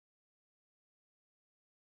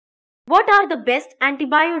What are the best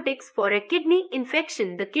antibiotics for a kidney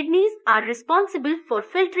infection? The kidneys are responsible for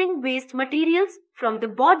filtering waste materials from the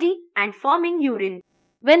body and forming urine.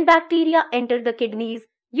 When bacteria enter the kidneys,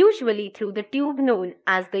 usually through the tube known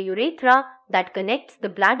as the urethra that connects the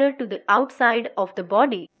bladder to the outside of the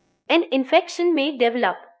body, an infection may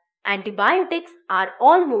develop. Antibiotics are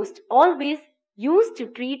almost always used to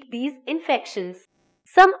treat these infections.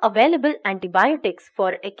 Some available antibiotics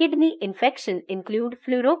for a kidney infection include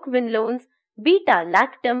fluoroquinolones,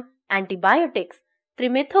 beta-lactam antibiotics,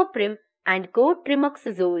 trimethoprim, and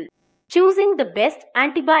cotrimoxazole. Choosing the best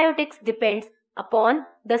antibiotics depends upon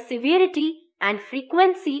the severity and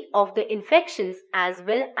frequency of the infections as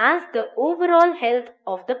well as the overall health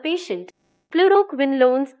of the patient.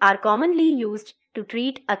 Fluoroquinolones are commonly used to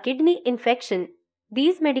treat a kidney infection.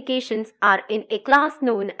 These medications are in a class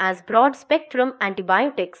known as broad-spectrum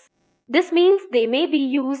antibiotics. This means they may be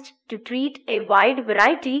used to treat a wide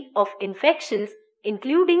variety of infections,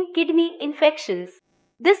 including kidney infections.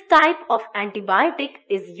 This type of antibiotic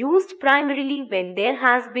is used primarily when there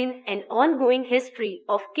has been an ongoing history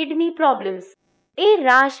of kidney problems. A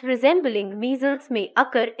rash resembling measles may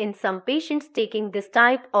occur in some patients taking this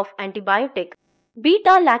type of antibiotic.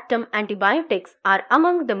 Beta-lactam antibiotics are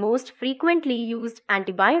among the most frequently used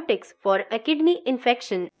antibiotics for a kidney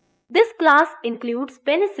infection. This class includes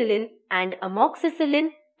penicillin and amoxicillin,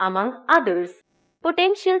 among others.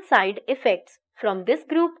 Potential side effects from this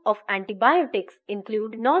group of antibiotics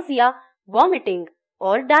include nausea, vomiting,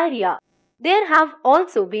 or diarrhea. There have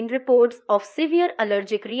also been reports of severe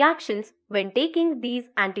allergic reactions when taking these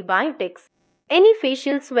antibiotics. Any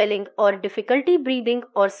facial swelling or difficulty breathing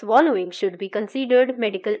or swallowing should be considered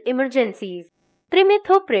medical emergencies.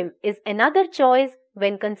 Trimethoprim is another choice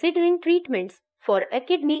when considering treatments for a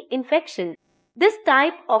kidney infection. This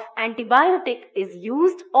type of antibiotic is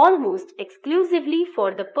used almost exclusively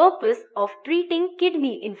for the purpose of treating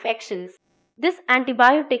kidney infections. This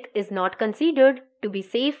antibiotic is not considered to be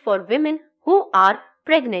safe for women who are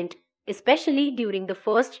pregnant, especially during the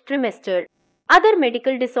first trimester. Other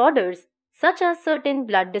medical disorders, such as certain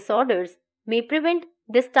blood disorders, may prevent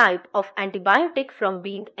this type of antibiotic from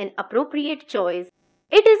being an appropriate choice.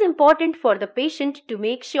 It is important for the patient to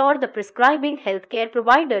make sure the prescribing healthcare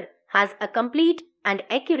provider has a complete and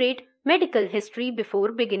accurate medical history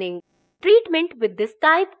before beginning treatment with this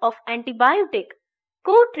type of antibiotic.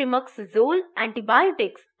 Cotrimoxazole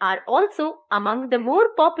antibiotics are also among the more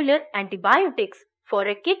popular antibiotics for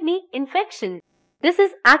a kidney infection. This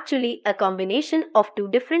is actually a combination of two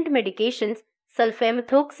different medications,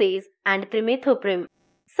 sulfamethoxase and trimethoprim.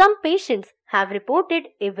 Some patients have reported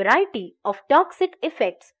a variety of toxic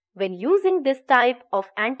effects when using this type of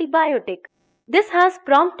antibiotic. This has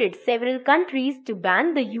prompted several countries to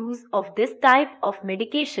ban the use of this type of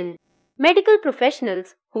medication. Medical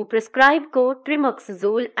professionals who prescribe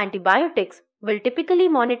cotrimoxazole antibiotics will typically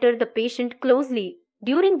monitor the patient closely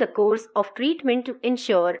during the course of treatment to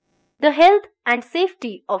ensure the health and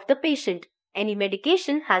safety of the patient. Any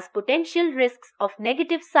medication has potential risks of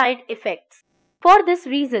negative side effects. For this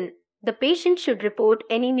reason, the patient should report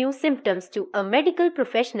any new symptoms to a medical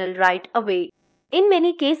professional right away. In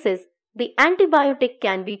many cases, the antibiotic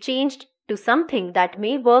can be changed to something that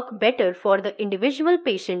may work better for the individual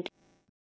patient.